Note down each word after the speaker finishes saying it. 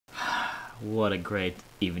what a great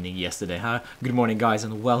evening yesterday, huh? Good morning, guys,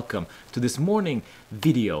 and welcome to this morning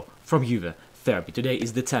video from Juve Therapy. Today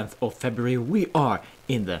is the 10th of February. We are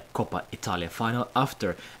in the Coppa Italia final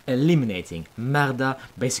after eliminating Merda,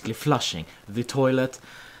 basically flushing the toilet.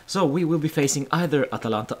 So we will be facing either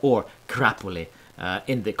Atalanta or Crapoli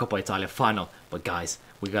in the Coppa Italia final. But guys,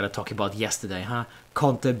 we gotta talk about yesterday, huh?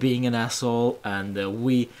 Conte being an asshole and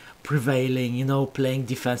we prevailing, you know, playing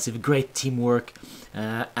defensive, great teamwork.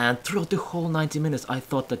 And throughout the whole 90 minutes, I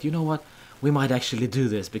thought that, you know what, we might actually do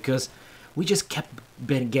this because we just kept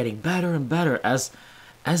getting better and better as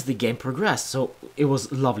the game progressed. So it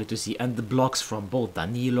was lovely to see, and the blocks from both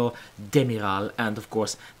Danilo, Demiral, and of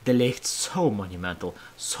course De Ligt, so monumental,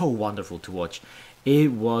 so wonderful to watch.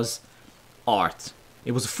 It was art.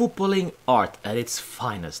 It was footballing art at its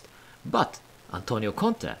finest. But Antonio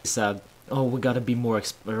Conte said, oh, we gotta be more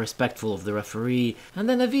respectful of the referee. And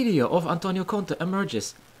then a video of Antonio Conte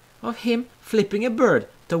emerges of him flipping a bird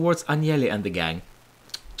towards Agnelli and the gang.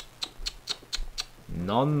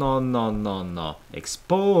 No, no, no, no, no.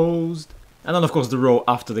 Exposed. And then of course the row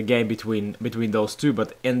after the game between those two.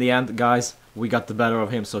 But in the end, guys, we got the better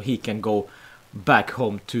of him, so he can go back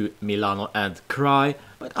home to Milano and cry.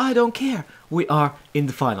 But I don't care. We are in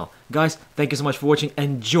the final. Guys, thank you so much for watching.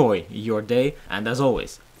 Enjoy your day. And as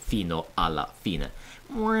always, fino alla fine.